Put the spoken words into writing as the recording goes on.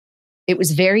it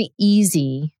was very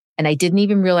easy, and I didn't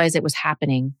even realize it was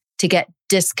happening, to get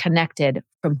disconnected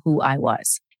from who I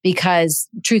was. Because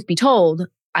truth be told,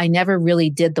 I never really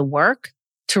did the work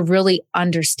to really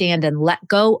understand and let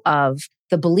go of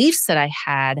the beliefs that I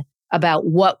had about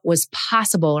what was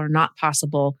possible or not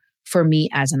possible for me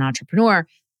as an entrepreneur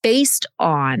based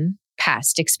on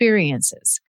past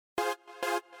experiences.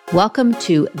 Welcome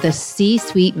to the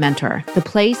C-Suite Mentor, the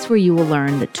place where you will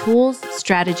learn the tools,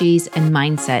 strategies, and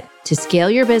mindset to scale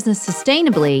your business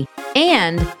sustainably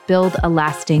and build a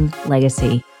lasting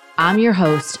legacy. I'm your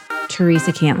host,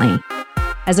 Teresa Cantley.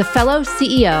 As a fellow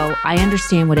CEO, I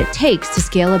understand what it takes to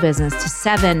scale a business to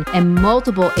 7 and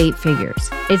multiple 8 figures.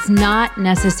 It's not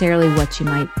necessarily what you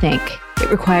might think. It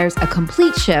requires a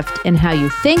complete shift in how you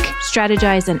think,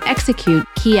 strategize, and execute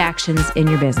key actions in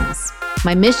your business.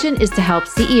 My mission is to help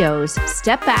CEOs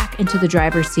step back into the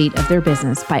driver's seat of their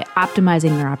business by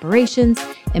optimizing their operations,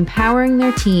 empowering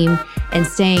their team, and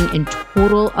staying in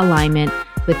total alignment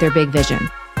with their big vision.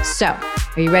 So,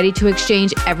 are you ready to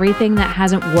exchange everything that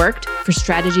hasn't worked for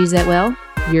strategies that will?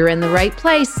 You're in the right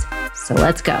place, so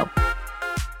let's go.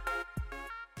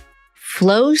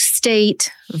 Flow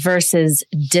state versus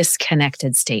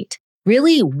disconnected state.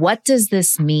 Really, what does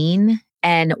this mean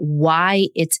and why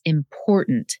it's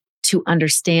important to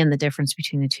understand the difference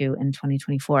between the two in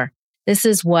 2024? This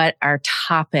is what our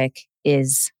topic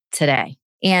is today.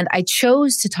 And I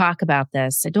chose to talk about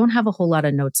this. I don't have a whole lot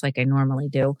of notes like I normally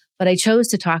do, but I chose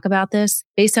to talk about this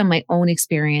based on my own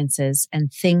experiences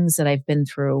and things that I've been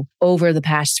through over the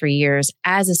past 3 years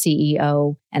as a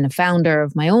CEO and a founder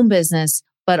of my own business,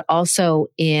 but also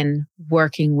in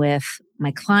working with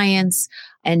my clients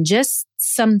and just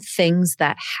some things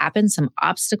that happened, some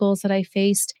obstacles that I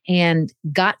faced and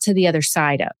got to the other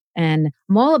side of. And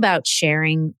I'm all about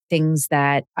sharing things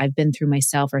that I've been through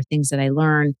myself or things that I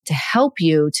learned to help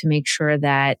you to make sure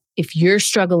that if you're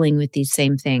struggling with these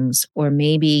same things, or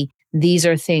maybe these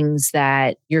are things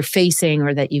that you're facing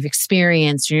or that you've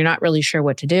experienced and you're not really sure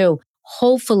what to do,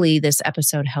 hopefully this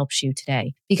episode helps you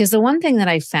today. Because the one thing that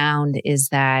I found is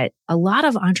that a lot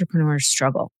of entrepreneurs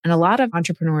struggle and a lot of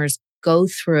entrepreneurs go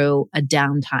through a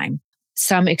downtime.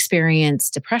 Some experience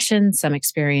depression, some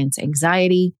experience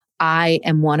anxiety. I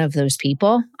am one of those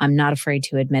people. I'm not afraid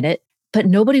to admit it, but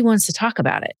nobody wants to talk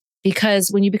about it because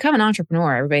when you become an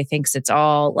entrepreneur, everybody thinks it's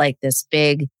all like this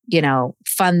big,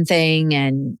 fun thing.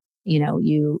 And,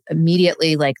 you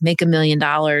immediately make $1 million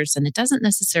and it doesn't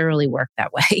necessarily work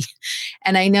that way.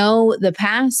 And I know the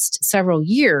past several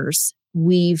years,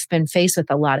 we've been faced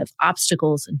with a lot of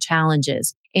obstacles and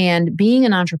challenges. And being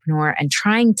an entrepreneur and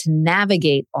trying to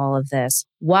navigate all of this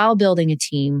while building a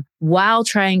team, while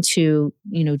trying to,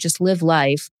 just live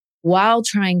life, while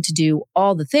trying to do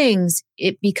all the things,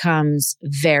 it becomes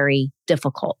very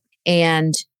difficult.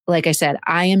 And like I said,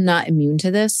 I am not immune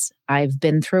to this. I've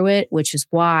been through it, which is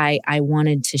why I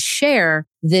wanted to share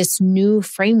this new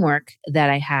framework that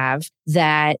I have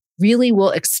that really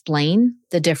will explain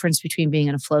the difference between being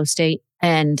in a flow state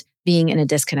and being in a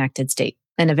disconnected state,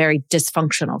 in a very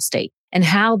dysfunctional state, and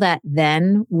how that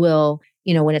then will,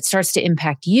 when it starts to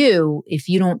impact you, if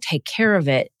you don't take care of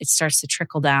it, it starts to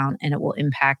trickle down and it will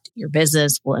impact your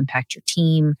business, will impact your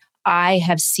team. I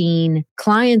have seen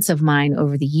clients of mine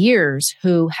over the years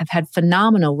who have had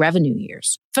phenomenal revenue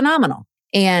years, phenomenal.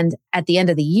 And at the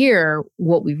end of the year,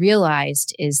 what we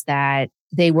realized is that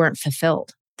they weren't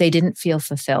fulfilled. They didn't feel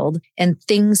fulfilled and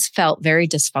things felt very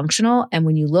dysfunctional. And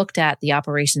when you looked at the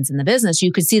operations in the business,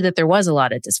 you could see that there was a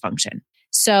lot of dysfunction.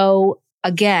 So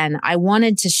again, I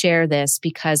wanted to share this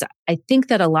because I think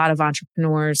that a lot of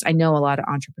entrepreneurs, I know a lot of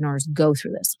entrepreneurs go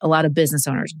through this. A lot of business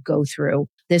owners go through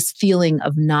this feeling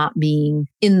of not being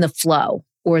in the flow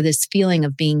or this feeling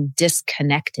of being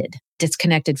disconnected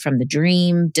from the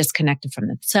dream, disconnected from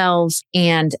themselves.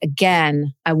 And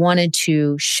again, I wanted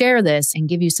to share this and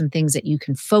give you some things that you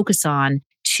can focus on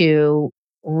to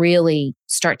really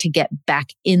start to get back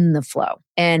in the flow.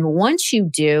 And once you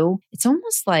do, it's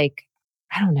almost like,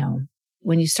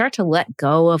 when you start to let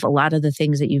go of a lot of the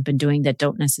things that you've been doing that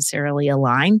don't necessarily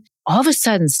align, all of a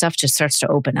sudden stuff just starts to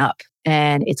open up.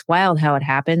 And it's wild how it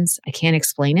happens. I can't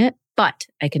explain it, but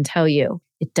I can tell you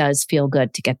it does feel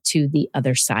good to get to the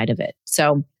other side of it.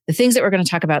 So the things that we're going to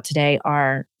talk about today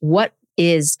are what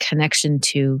is connection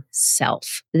to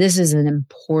self. This is an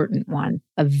important one,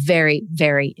 a very,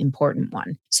 very important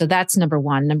one. So that's number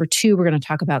one. Number two, we're going to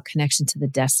talk about connection to the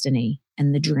destiny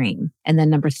and the dream. And then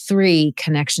number three,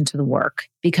 connection to the work.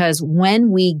 Because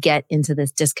when we get into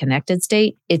this disconnected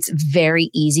state, it's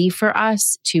very easy for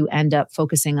us to end up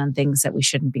focusing on things that we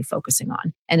shouldn't be focusing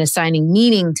on and assigning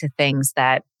meaning to things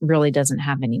that really doesn't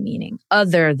have any meaning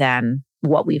other than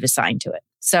what we've assigned to it.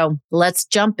 So let's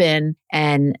jump in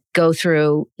and go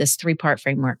through this 3-part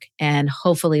framework. And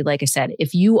hopefully, like I said,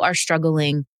 if you are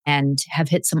struggling and have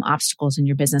hit some obstacles in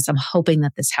your business, I'm hoping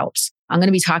that this helps. I'm going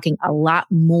to be talking a lot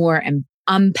more and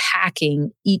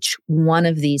unpacking each one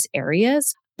of these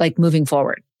areas, like moving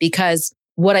forward, because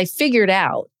what I figured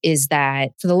out is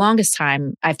that for the longest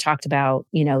time, I've talked about,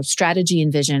 strategy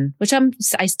and vision, which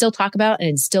I still talk about, and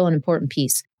it's still an important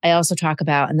piece. I also talk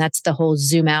about, and that's the whole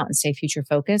zoom out and stay future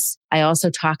focused. I also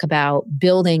talk about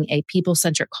building a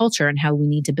people-centric culture and how we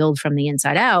need to build from the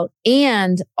inside out.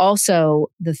 And also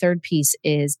the third piece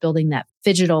is building that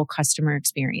phygital customer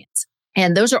experience.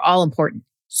 And those are all important,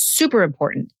 super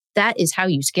important. That is how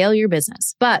you scale your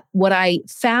business. But what I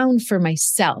found for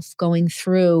myself going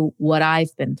through what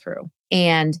I've been through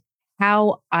and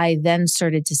how I then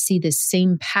started to see this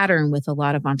same pattern with a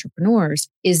lot of entrepreneurs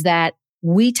is that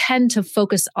we tend to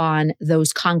focus on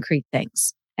those concrete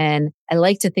things. And I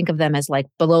like to think of them as like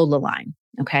below the line.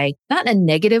 Okay. Not in a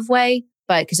negative way,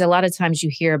 but because a lot of times you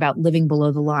hear about living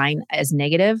below the line as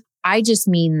negative. I just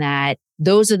mean that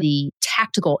those are the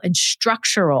tactical and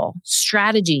structural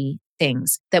strategy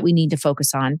things that we need to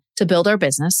focus on to build our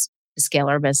business, to scale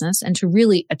our business, and to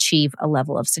really achieve a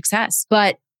level of success.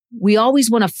 But we always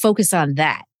want to focus on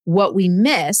that. What we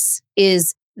miss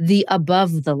is the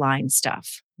above the line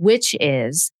stuff, which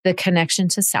is the connection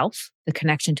to self, the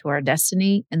connection to our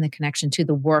destiny, and the connection to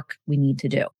the work we need to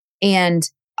do. And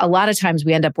a lot of times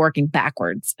we end up working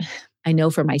backwards. I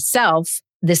know for myself,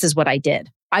 this is what I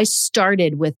did. I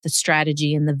started with the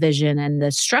strategy and the vision and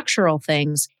the structural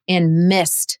things and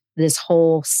missed this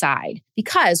whole side.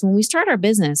 Because when we start our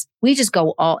business, we just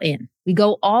go all in. We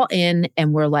go all in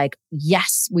and we're like,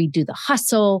 yes, we do the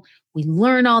hustle. We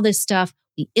learn all this stuff.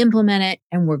 We implement it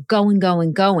and we're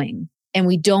going. And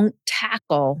we don't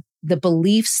tackle the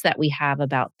beliefs that we have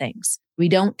about things. We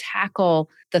don't tackle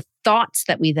the thoughts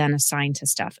that we then assign to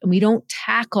stuff. And we don't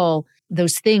tackle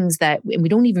those things and we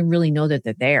don't even really know that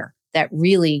they're there, that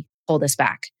really hold us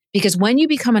back. Because when you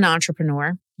become an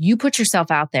entrepreneur, you put yourself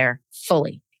out there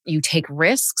fully. You take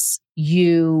risks,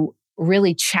 you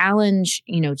really challenge,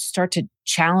 start to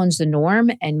challenge the norm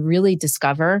and really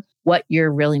discover what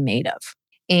you're really made of.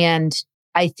 And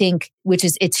I think,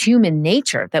 it's human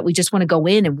nature that we just want to go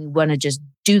in and we want to just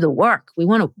do the work. We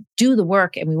want to do the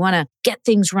work and we want to get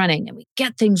things running and we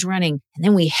get things running. And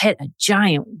then we hit a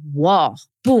giant wall,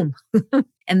 boom.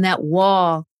 And that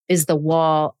wall is the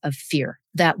wall of fear.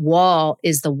 That wall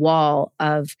is the wall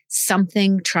of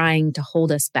something trying to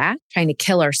hold us back, trying to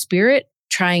kill our spirit,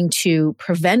 trying to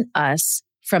prevent us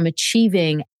from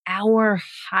achieving our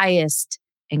highest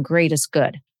and greatest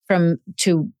good,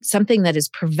 to something that is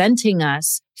preventing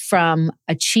us from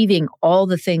achieving all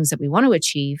the things that we want to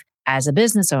achieve as a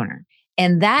business owner.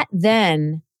 And that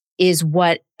then is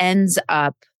what ends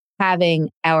up having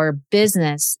our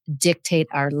business dictate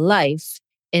our life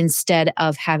instead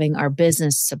of having our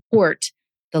business support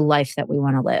the life that we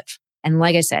want to live. And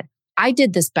like I said, I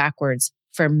did this backwards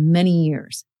for many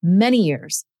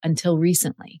years until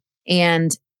recently.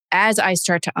 And as I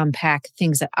start to unpack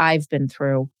things that I've been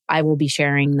through, I will be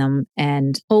sharing them.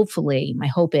 And hopefully, my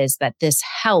hope is that this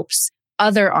helps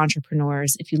other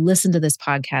entrepreneurs, if you listen to this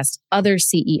podcast, other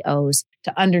CEOs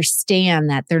to understand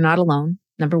that they're not alone.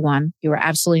 Number one, you are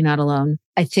absolutely not alone.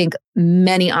 I think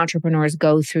many entrepreneurs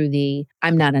go through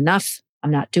I'm not enough.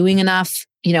 I'm not doing enough.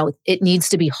 It needs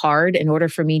to be hard in order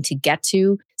for me to get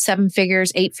to 7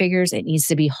 figures, 8 figures. It needs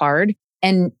to be hard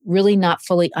and really not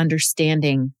fully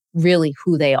understanding really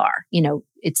who they are.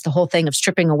 It's the whole thing of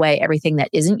stripping away everything that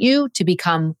isn't you to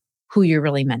become who you're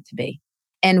really meant to be.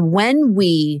 And when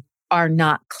we are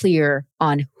not clear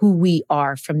on who we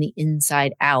are from the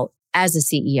inside out as a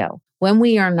CEO, when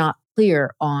we are not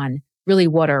clear on really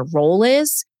what our role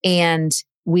is, and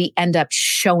we end up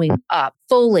showing up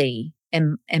fully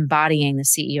and embodying the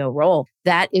CEO role,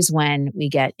 that is when we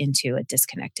get into a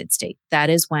disconnected state. That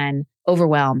is when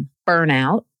overwhelm,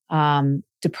 burnout,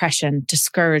 depression,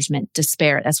 discouragement,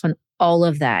 despair, that's when all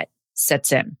of that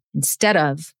sets in. Instead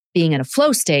of being in a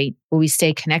flow state where we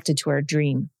stay connected to our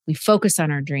dream, we focus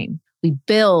on our dream, we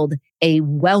build a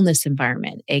wellness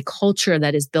environment, a culture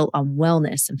that is built on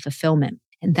wellness and fulfillment.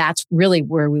 And that's really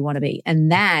where we want to be.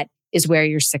 And that is where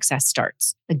your success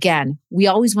starts. Again, we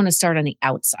always want to start on the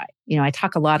outside. I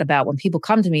talk a lot about when people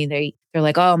come to me, they're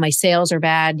like, oh, my sales are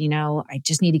bad. I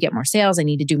just need to get more sales. I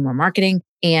need to do more marketing.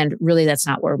 And really, that's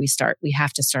not where we start. We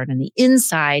have to start on the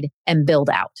inside and build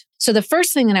out. So the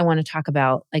first thing that I want to talk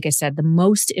about, like I said, the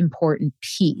most important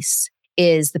piece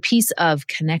is the piece of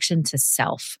connection to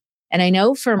self. And I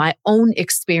know from my own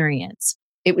experience,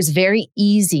 it was very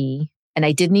easy, and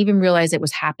I didn't even realize it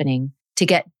was happening, to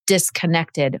get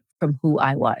disconnected from who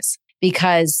I was.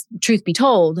 Because truth be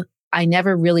told, I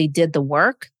never really did the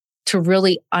work to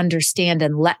really understand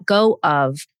and let go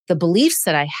of the beliefs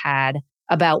that I had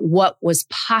about what was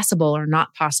possible or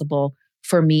not possible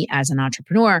for me as an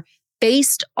entrepreneur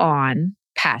based on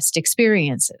past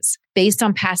experiences,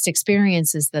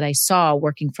 that I saw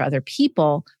working for other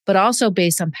people, but also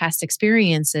based on past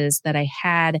experiences that I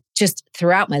had just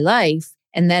throughout my life.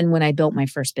 And then when I built my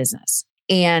first business.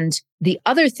 And the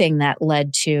other thing that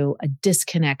led to a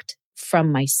disconnect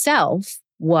from myself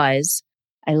was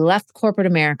I left corporate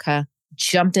America,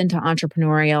 jumped into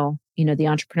entrepreneurial, the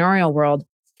entrepreneurial world,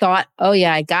 thought, oh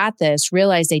yeah, I got this,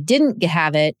 realized I didn't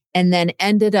have it, and then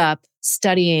ended up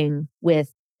studying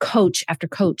with coach after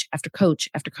coach after coach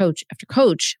after coach after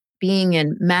coach, being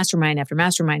in mastermind after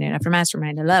mastermind and after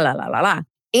mastermind,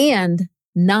 and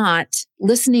not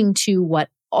listening to what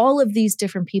all of these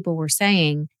different people were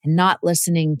saying and not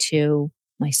listening to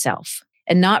myself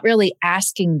and not really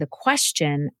asking the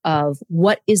question of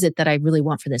what is it that I really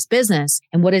want for this business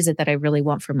and what is it that I really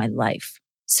want for my life.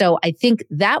 So I think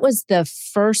that was the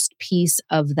first piece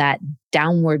of that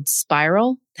downward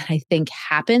spiral that I think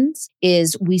happens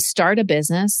is we start a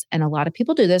business, and a lot of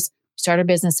people do this, start a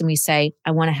business and we say,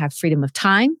 I want to have freedom of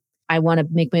time. I want to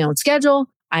make my own schedule.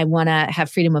 I want to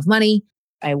have freedom of money.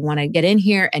 I want to get in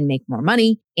here and make more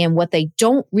money. And what they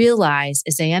don't realize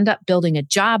is they end up building a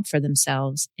job for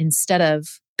themselves instead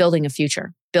of building a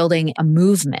future, building a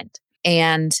movement.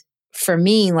 And for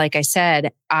me, like I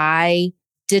said, I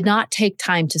did not take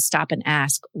time to stop and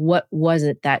ask, what was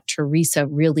it that Teresa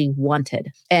really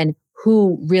wanted? And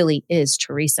who really is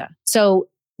Teresa? So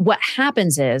what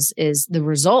happens is the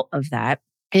result of that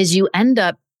is you end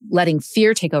up letting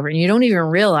fear take over and you don't even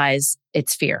realize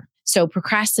it's fear. So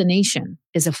procrastination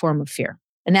is a form of fear.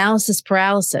 Analysis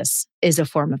paralysis is a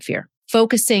form of fear.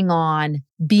 Focusing on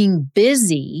being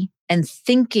busy and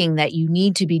thinking that you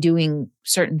need to be doing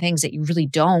certain things that you really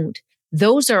don't,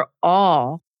 those are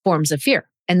all forms of fear.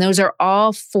 And those are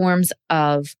all forms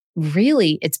of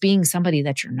really, it's being somebody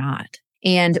that you're not.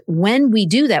 And when we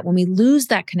do that, when we lose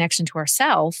that connection to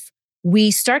ourselves,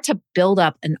 we start to build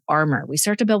up an armor. We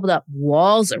start to build up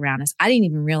walls around us. I didn't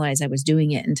even realize I was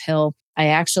doing it until I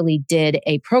actually did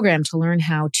a program to learn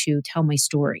how to tell my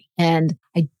story. And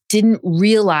I didn't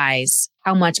realize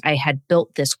how much I had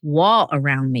built this wall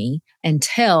around me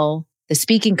until the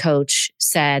speaking coach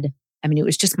said, it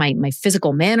was just my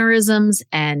physical mannerisms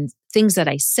and things that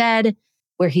I said,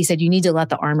 where he said, you need to let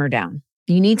the armor down.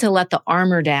 You need to let the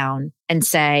armor down and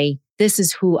say, this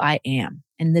is who I am.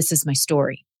 And this is my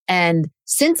story. And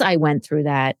since I went through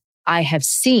that, I have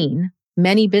seen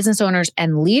many business owners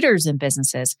and leaders in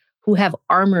businesses who have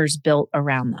armors built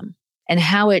around them. And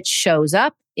how it shows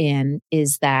up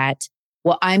is that,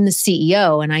 well, I'm the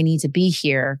CEO and I need to be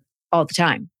here all the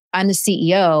time. I'm the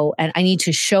CEO and I need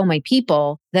to show my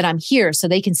people that I'm here so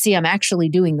they can see I'm actually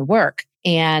doing the work.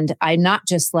 And I'm not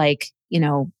just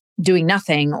doing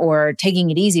nothing or taking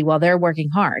it easy while they're working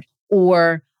hard.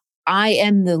 Or I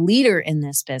am the leader in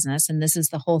this business. And this is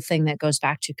the whole thing that goes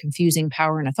back to confusing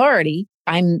power and authority.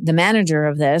 I'm the manager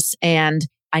of this and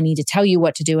I need to tell you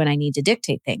what to do and I need to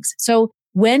dictate things. So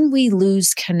when we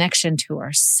lose connection to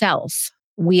ourself,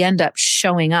 we end up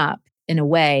showing up in a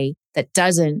way that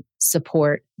doesn't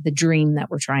support the dream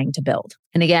that we're trying to build.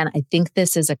 And again, I think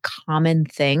this is a common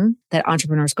thing that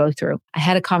entrepreneurs go through. I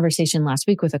had a conversation last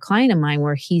week with a client of mine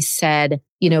where he said,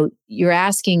 you're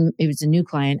asking, it was a new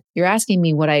client, you're asking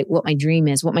me what my dream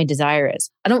is, what my desire is.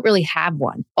 I don't really have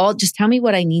one. Just tell me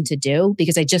what I need to do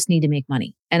because I just need to make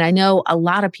money. And I know a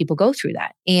lot of people go through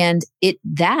that. And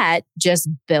that just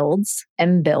builds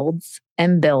and builds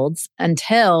and builds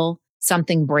until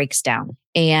something breaks down.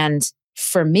 And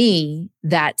for me,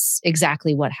 that's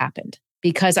exactly what happened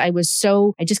because I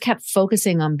just kept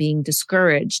focusing on being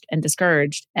discouraged and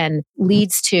that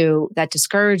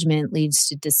discouragement leads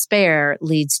to despair,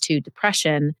 leads to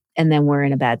depression, and then we're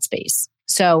in a bad space.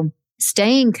 So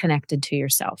staying connected to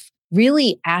yourself,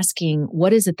 really asking,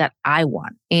 what is it that I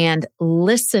want? And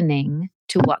listening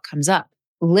to what comes up,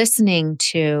 listening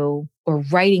to or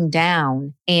writing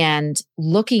down and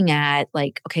looking at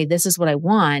okay, this is what I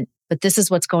want, but this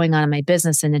is what's going on in my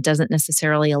business and it doesn't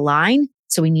necessarily align.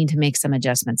 So we need to make some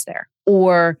adjustments there.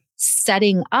 Or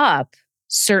setting up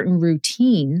certain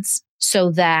routines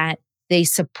so that they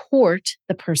support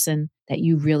the person that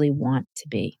you really want to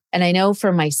be. And I know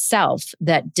for myself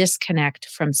that disconnect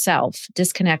from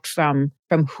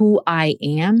who I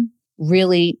am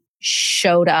really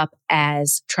showed up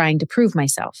as trying to prove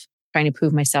myself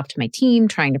to my team,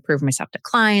 trying to prove myself to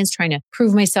clients, trying to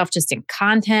prove myself just in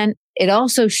content. It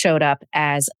also showed up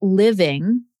as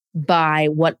living by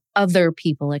what other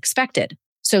people expected.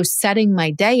 So setting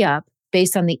my day up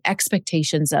based on the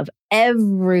expectations of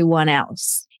everyone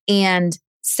else and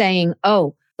saying,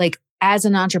 oh, like as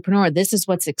an entrepreneur, this is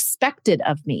what's expected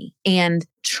of me, and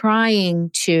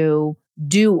trying to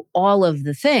do all of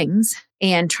the things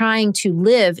and trying to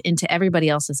live into everybody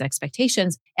else's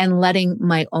expectations and letting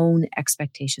my own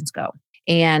expectations go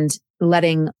and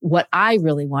letting what I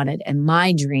really wanted and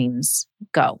my dreams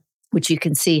go, which you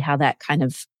can see how that kind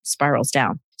of spirals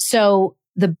down. So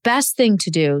the best thing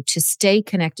to do to stay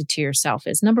connected to yourself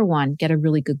is, number one, get a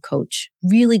really good coach,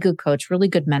 really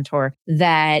good mentor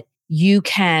that you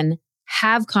can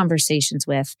have conversations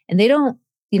with. And they don't,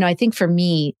 I think for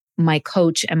me, my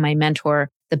coach and my mentor,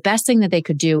 the best thing that they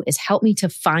could do is help me to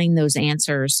find those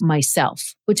answers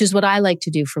myself, which is what I like to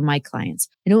do for my clients.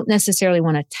 I don't necessarily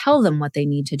want to tell them what they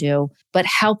need to do, but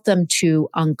help them to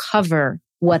uncover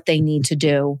what they need to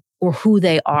do or who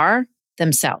they are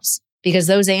themselves, because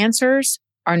those answers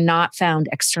are not found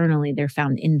externally, they're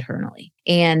found internally.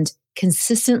 And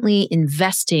consistently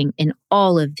investing in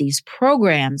all of these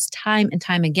programs time and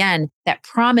time again that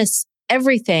promise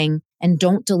everything and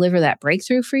don't deliver that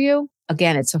breakthrough for you,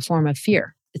 again, it's a form of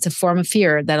fear. It's a form of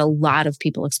fear that a lot of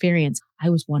people experience. I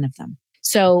was one of them.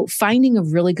 So finding a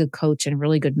really good coach and a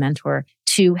really good mentor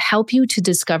to help you to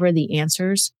discover the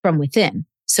answers from within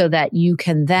so that you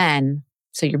can then,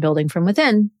 so you're building from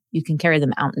within, you can carry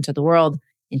them out into the world,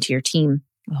 into your team,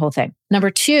 the whole thing. Number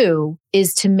two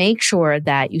is to make sure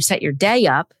that you set your day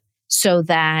up so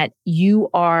that you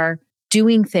are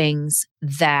doing things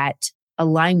that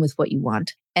align with what you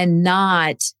want and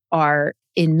not are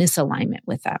in misalignment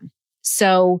with them.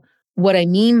 So what I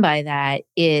mean by that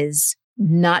is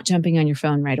not jumping on your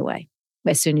phone right away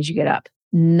as soon as you get up,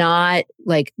 not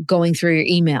like going through your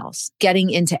emails, getting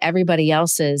into everybody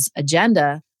else's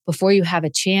agenda before you have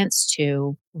a chance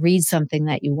to read something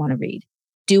that you want to read.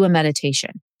 Do a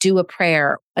meditation, do a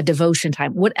prayer, a devotion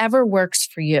time, whatever works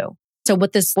for you. So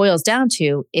what this boils down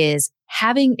to is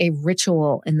having a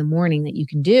ritual in the morning that you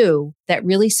can do that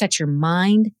really sets your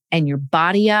mind and your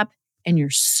body up and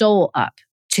your soul up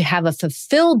to have a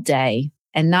fulfilled day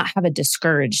and not have a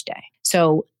discouraged day.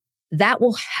 So that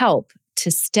will help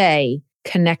to stay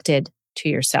connected to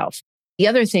yourself. The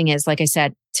other thing is, like I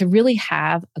said, to really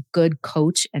have a good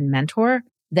coach and mentor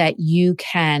that you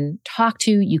can talk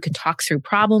to, you can talk through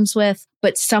problems with,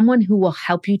 but someone who will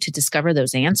help you to discover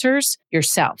those answers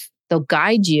yourself. They'll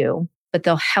guide you, but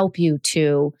they'll help you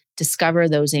to discover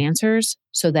those answers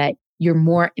so that you're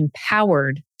more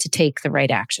empowered to take the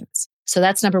right actions. So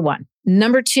that's number one.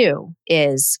 Number two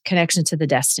is connection to the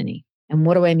destiny. And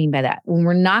what do I mean by that? When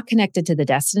we're not connected to the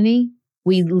destiny,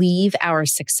 we leave our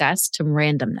success to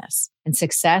randomness. And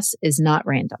success is not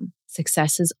random.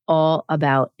 Success is all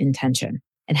about intention.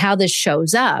 And how this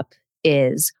shows up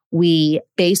is we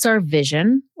base our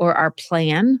vision or our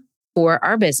plan for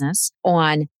our business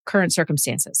on current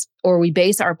circumstances, or we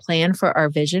base our plan for our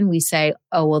vision. We say,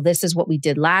 oh, well, this is what we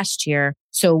did last year.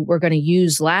 So we're going to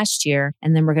use last year,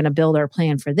 and then we're going to build our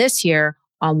plan for this year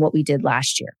on what we did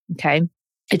last year. Okay.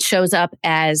 It shows up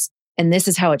as, and this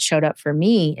is how it showed up for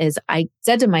me, is I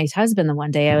said to my husband the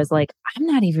one day, I was like, I'm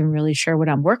not even really sure what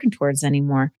I'm working towards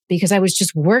anymore, because I was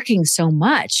just working so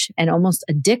much and almost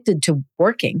addicted to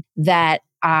working that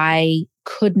I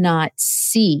could not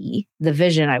see the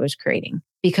vision I was creating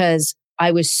because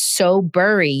I was so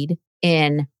buried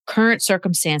in current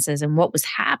circumstances and what was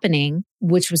happening,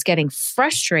 which was getting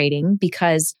frustrating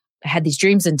because I had these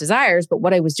dreams and desires, but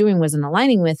what I was doing wasn't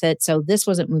aligning with it. So this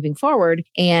wasn't moving forward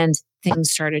and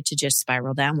things started to just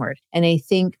spiral downward. And I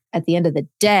think at the end of the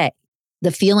day,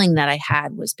 the feeling that I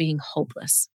had was being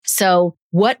hopeless. So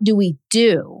what do we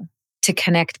do to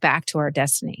connect back to our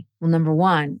destiny? Well, number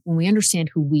one, when we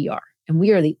understand who we are, and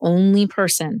we are the only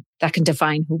person that can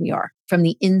define who we are from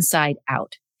the inside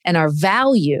out. And our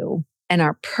value and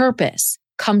our purpose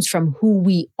comes from who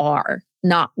we are,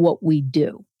 not what we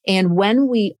do. And when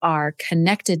we are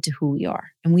connected to who we are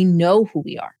and we know who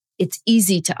we are, it's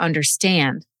easy to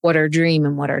understand what our dream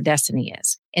and what our destiny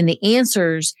is. And the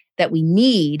answers that we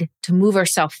need to move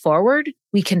ourselves forward,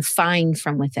 we can find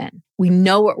from within. We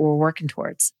know what we're working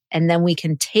towards. And then we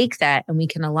can take that and we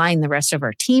can align the rest of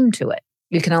our team to it.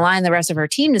 We can align the rest of our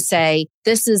team to say,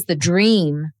 this is the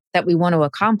dream that we want to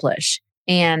accomplish.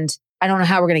 And I don't know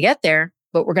how we're going to get there,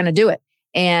 but we're going to do it.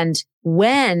 And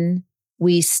when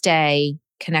we stay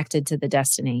connected to the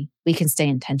destiny, we can stay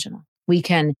intentional. We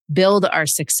can build our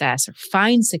success or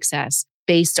find success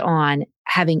based on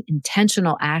having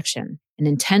intentional action and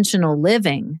intentional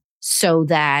living so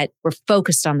that we're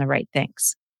focused on the right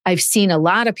things. I've seen a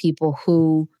lot of people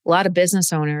a lot of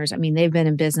business owners, I mean, they've been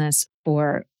in business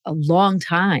for a long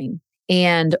time.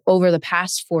 And over the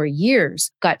past 4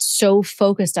 years, got so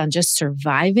focused on just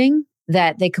surviving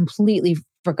that they completely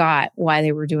forgot why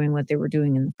they were doing what they were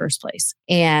doing in the first place.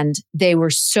 And they were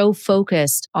so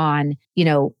focused on,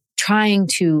 trying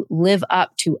to live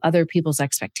up to other people's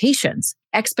expectations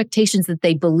that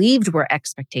they believed were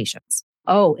expectations.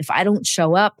 Oh, if I don't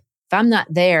show up, if I'm not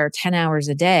there 10 hours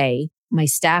a day, my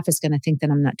staff is going to think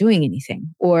that I'm not doing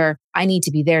anything. Or I need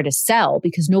to be there to sell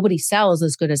because nobody sells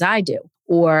as good as I do.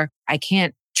 Or I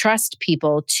can't trust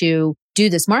people to do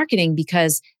this marketing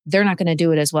because they're not going to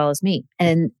do it as well as me.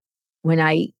 And when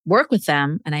I work with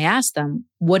them and I ask them,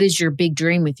 what is your big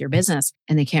dream with your business?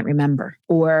 And they can't remember,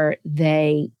 or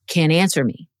they can't answer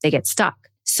me. They get stuck.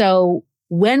 So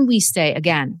when we stay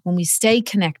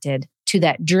connected to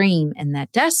that dream and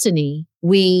that destiny,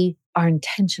 we are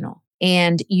intentional.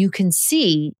 And you can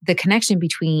see the connection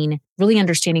between really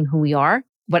understanding who we are,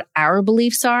 what our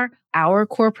beliefs are, our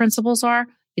core principles are,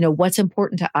 what's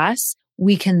important to us.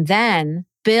 We can then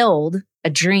build a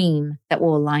dream that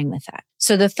will align with that.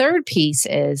 So the third piece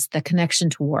is the connection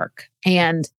to work.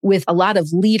 And with a lot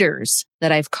of leaders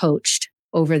that I've coached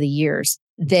over the years,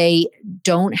 they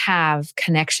don't have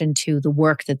connection to the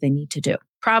work that they need to do.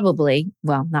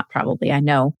 Not probably, I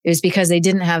know, it was because they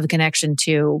didn't have a connection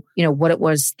to, what it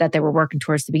was that they were working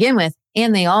towards to begin with.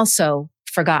 And they also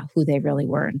forgot who they really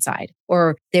were inside,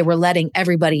 or they were letting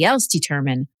everybody else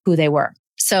determine who they were.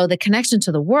 So the connection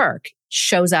to the work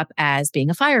shows up as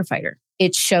being a firefighter.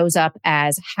 It shows up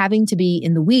as having to be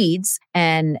in the weeds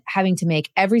and having to make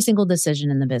every single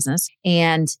decision in the business.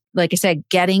 And like I said,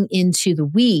 getting into the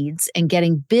weeds and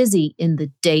getting busy in the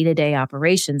day-to-day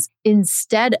operations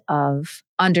instead of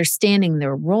understanding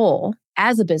their role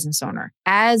as a business owner,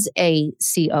 as a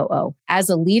COO, as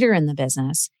a leader in the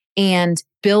business, and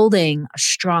building a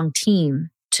strong team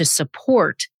to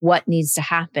support what needs to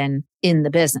happen in the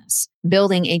business.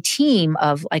 Building a team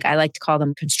of, like I like to call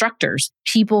them, constructors,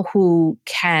 people who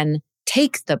can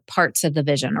take the parts of the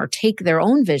vision or take their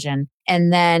own vision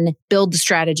and then build the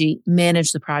strategy,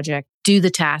 manage the project, do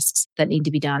the tasks that need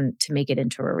to be done to make it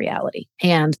into a reality.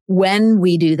 And when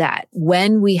we do that,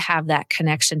 when we have that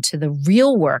connection to the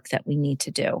real work that we need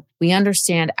to do, we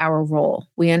understand our role.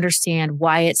 We understand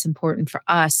why it's important for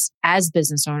us as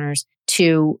business owners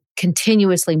to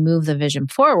continuously move the vision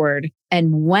forward.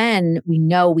 And when we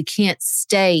know we can't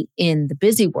stay in the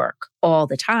busy work all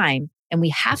the time, and we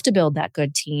have to build that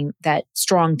good team, that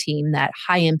strong team, that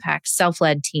high impact,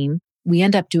 self-led team, we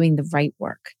end up doing the right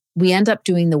work. We end up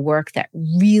doing the work that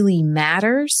really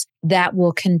matters, that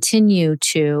will continue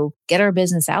to get our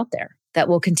business out there, that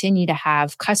will continue to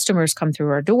have customers come through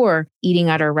our door, eating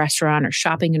at our restaurant or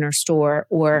shopping in our store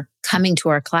or coming to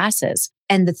our classes.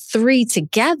 And the three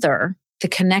together, the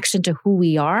connection to who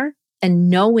we are and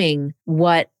knowing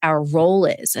what our role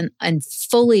is and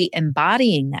fully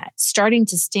embodying that, starting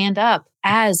to stand up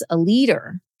as a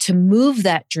leader to move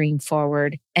that dream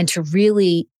forward and to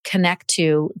really connect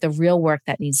to the real work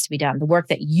that needs to be done, the work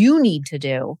that you need to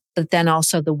do, but then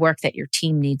also the work that your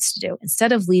team needs to do,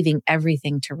 instead of leaving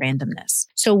everything to randomness.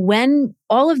 So when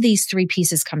all of these three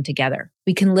pieces come together,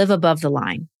 we can live above the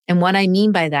line. And what I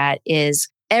mean by that is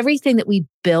everything that we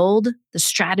build, the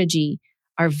strategy,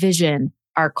 our vision,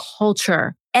 our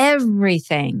culture,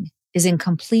 everything is in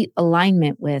complete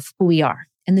alignment with who we are.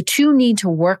 And the two need to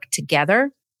work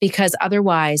together, because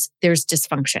otherwise there's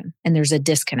dysfunction and there's a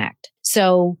disconnect.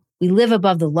 So we live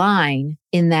above the line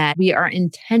in that we are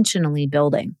intentionally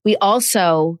building. We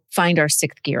also find our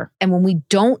sixth gear. And when we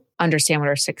don't understand what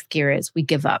our sixth gear is, we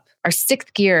give up. Our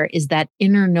sixth gear is that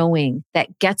inner knowing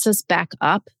that gets us back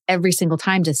up every single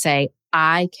time to say,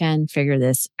 I can figure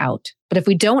this out. But if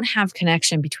we don't have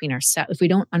connection between ourselves, if we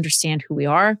don't understand who we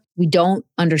are, we don't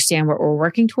understand what we're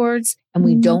working towards, and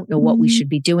we don't know what we should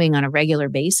be doing on a regular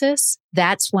basis,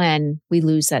 that's when we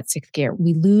lose that sixth gear.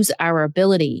 We lose our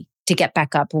ability to get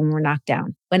back up when we're knocked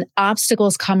down. When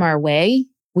obstacles come our way,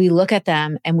 we look at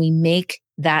them and we make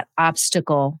that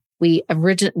obstacle. We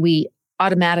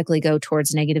automatically go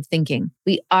towards negative thinking.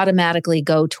 We automatically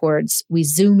we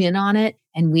zoom in on it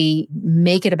and we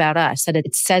make it about us, that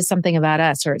it says something about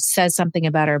us or it says something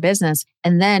about our business.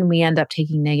 And then we end up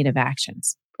taking negative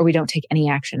actions, or we don't take any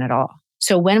action at all.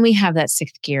 So when we have that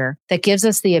sixth gear, that gives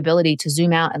us the ability to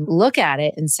zoom out and look at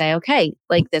it and say, okay,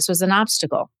 like this was an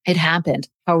obstacle. It happened.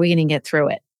 How are we going to get through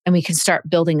it? And we can start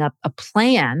building up a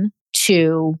plan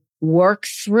to work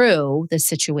through the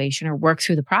situation or work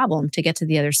through the problem to get to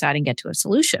the other side and get to a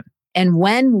solution. And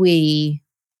when we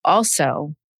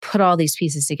also put all these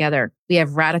pieces together, we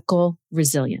have radical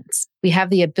resilience. We have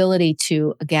the ability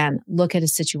to, again, look at a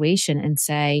situation and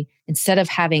say, instead of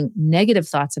having negative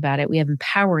thoughts about it, we have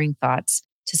empowering thoughts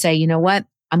to say, you know what?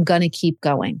 I'm going to keep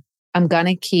going. I'm going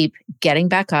to keep getting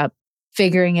back up,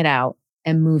 figuring it out,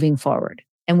 and moving forward.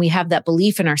 And we have that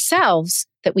belief in ourselves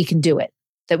that we can do it,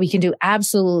 that we can do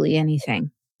absolutely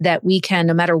anything, that we can,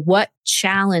 no matter what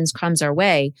challenge comes our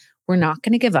way, we're not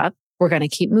going to give up. We're going to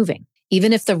keep moving.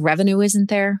 Even if the revenue isn't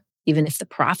there, even if the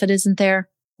profit isn't there,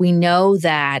 we know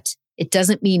that it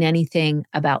doesn't mean anything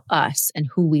about us and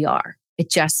who we are. It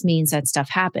just means that stuff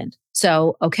happened.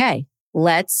 So, okay,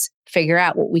 let's figure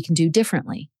out what we can do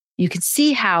differently. You can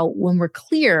see how when we're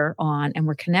clear on and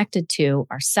we're connected to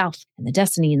ourself and the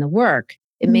destiny and the work,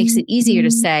 it makes it easier to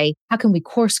say, how can we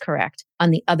course correct on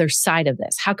the other side of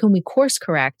this? How can we course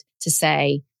correct to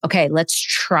say, okay, let's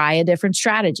try a different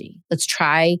strategy. Let's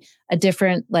try a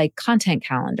different content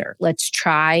calendar. Let's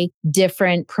try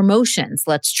different promotions.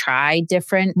 Let's try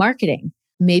different marketing.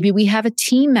 Maybe we have a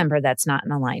team member that's not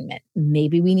in alignment.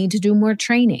 Maybe we need to do more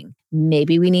training.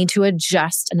 Maybe we need to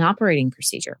adjust an operating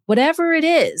procedure. Whatever it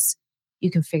is, you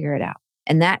can figure it out.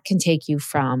 And that can take you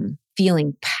from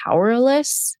feeling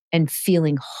powerless and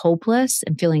feeling hopeless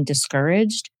and feeling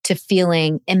discouraged to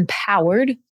feeling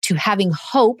empowered, to having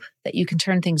hope that you can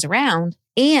turn things around.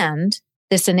 And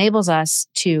this enables us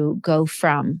to go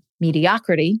from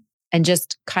mediocrity and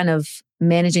just kind of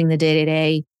managing the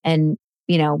day-to-day and,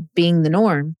 being the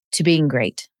norm to being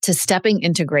great, to stepping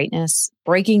into greatness,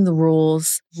 breaking the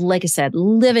rules, like I said,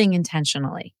 living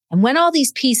intentionally. And when all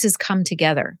these pieces come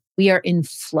together, we are in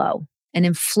flow. And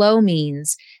in flow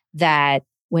means that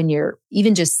when you're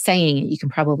even just saying it, you can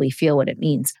probably feel what it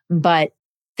means. But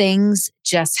things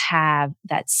just have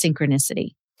that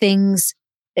synchronicity.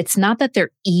 It's not that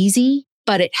they're easy,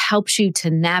 but it helps you to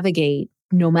navigate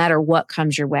no matter what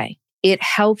comes your way. It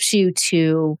helps you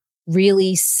to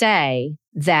really say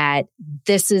that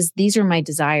these are my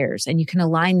desires, and you can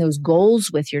align those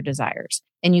goals with your desires.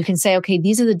 And you can say, okay,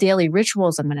 these are the daily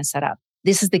rituals I'm going to set up.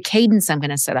 This is the cadence I'm going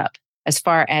to set up as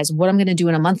far as what I'm going to do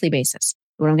on a monthly basis,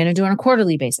 what I'm going to do on a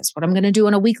quarterly basis, what I'm going to do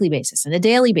on a weekly basis and a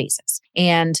daily basis.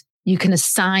 And you can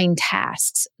assign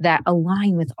tasks that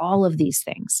align with all of these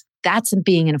things. That's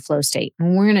being in a flow state.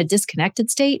 When we're in a disconnected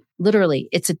state, literally,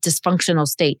 it's a dysfunctional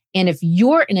state. And if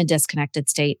you're in a disconnected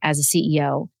state as a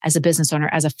CEO, as a business owner,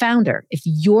 as a founder, if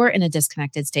you're in a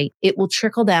disconnected state, it will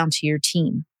trickle down to your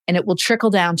team, and it will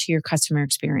trickle down to your customer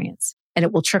experience, and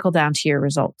it will trickle down to your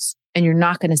results. And you're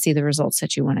not going to see the results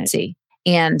that you want to see.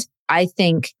 And I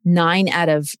think 9 out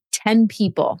of 10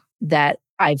 people that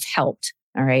I've helped,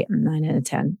 all right, 9 out of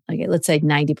 10, let's say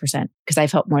 90%, because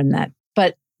I've helped more than that.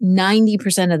 But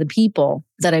 90% of the people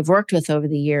that I've worked with over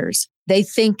the years, they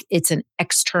think it's an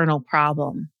external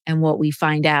problem. And what we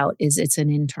find out is it's an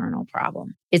internal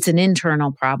problem. It's an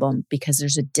internal problem because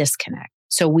there's a disconnect.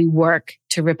 So we work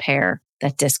to repair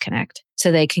that disconnect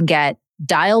so they can get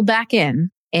dialed back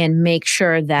in and make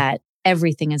sure that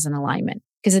everything is in alignment.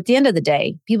 Because at the end of the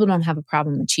day, people don't have a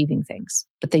problem achieving things,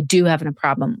 but they do have a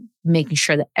problem making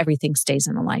sure that everything stays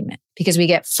in alignment. Because we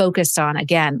get focused on,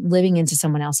 again, living into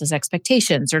someone else's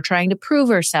expectations or trying to prove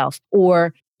ourselves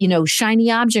or, shiny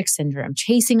object syndrome,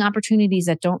 chasing opportunities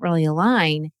that don't really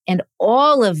align. And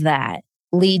all of that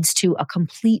leads to a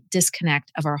complete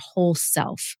disconnect of our whole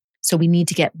self. So we need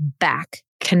to get back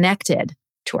connected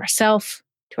to ourself,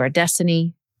 to our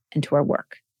destiny, and to our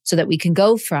work so that we can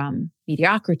go from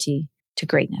mediocrity to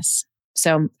greatness.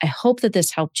 So I hope that this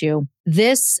helped you.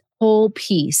 This whole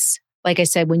piece, like I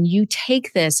said, when you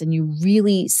take this and you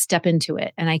really step into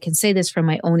it, and I can say this from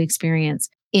my own experience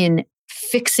in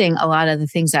fixing a lot of the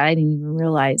things that I didn't even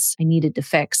realize I needed to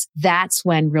fix, that's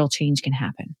when real change can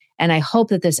happen. And I hope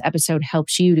that this episode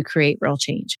helps you to create real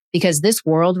change, because this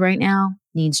world right now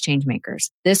needs change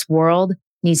makers. This world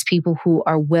needs people who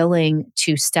are willing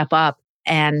to step up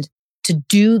and to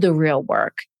do the real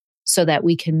work so that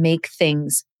we can make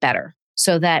things better,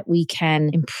 so that we can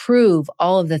improve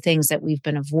all of the things that we've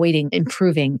been avoiding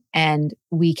improving, and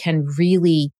we can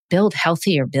really build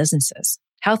healthier businesses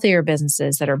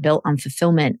that are built on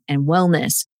fulfillment and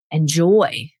wellness and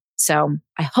joy. So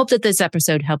I hope that this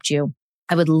episode helped you.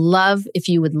 I would love if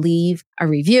you would leave a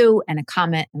review and a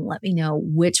comment and let me know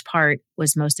which part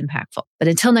was most impactful. But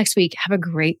until next week, have a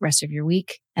great rest of your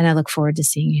week, and I look forward to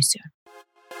seeing you soon.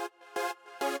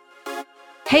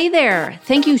 Hey there.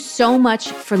 Thank you so much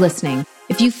for listening.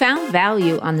 If you found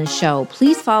value on this show,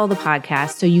 please follow the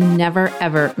podcast so you never,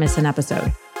 ever miss an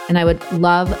episode. And I would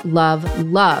love, love,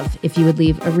 love if you would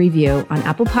leave a review on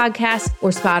Apple Podcasts or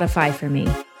Spotify for me.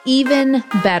 Even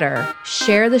better,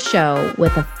 share the show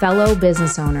with a fellow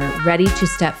business owner ready to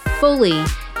step fully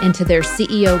into their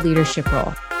CEO leadership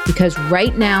role. Because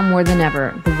right now, more than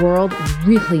ever, the world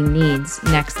really needs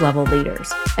next level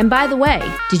leaders. And by the way,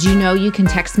 did you know you can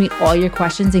text me all your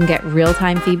questions and get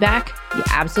real-time feedback? You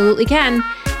absolutely can.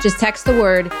 Just text the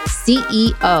word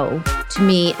CEO to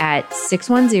me at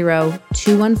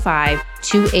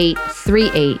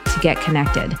 610-215-2838 to get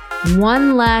connected.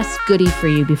 One last goodie for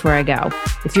you before I go.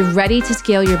 If you're ready to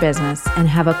scale your business and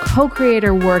have a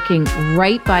co-creator working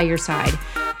right by your side,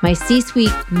 my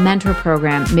C-Suite Mentor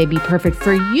Program may be perfect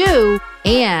for you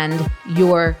and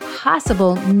your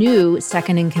possible new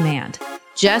second in command.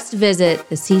 Just visit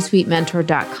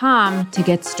thecsuitementor.com to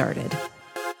get started.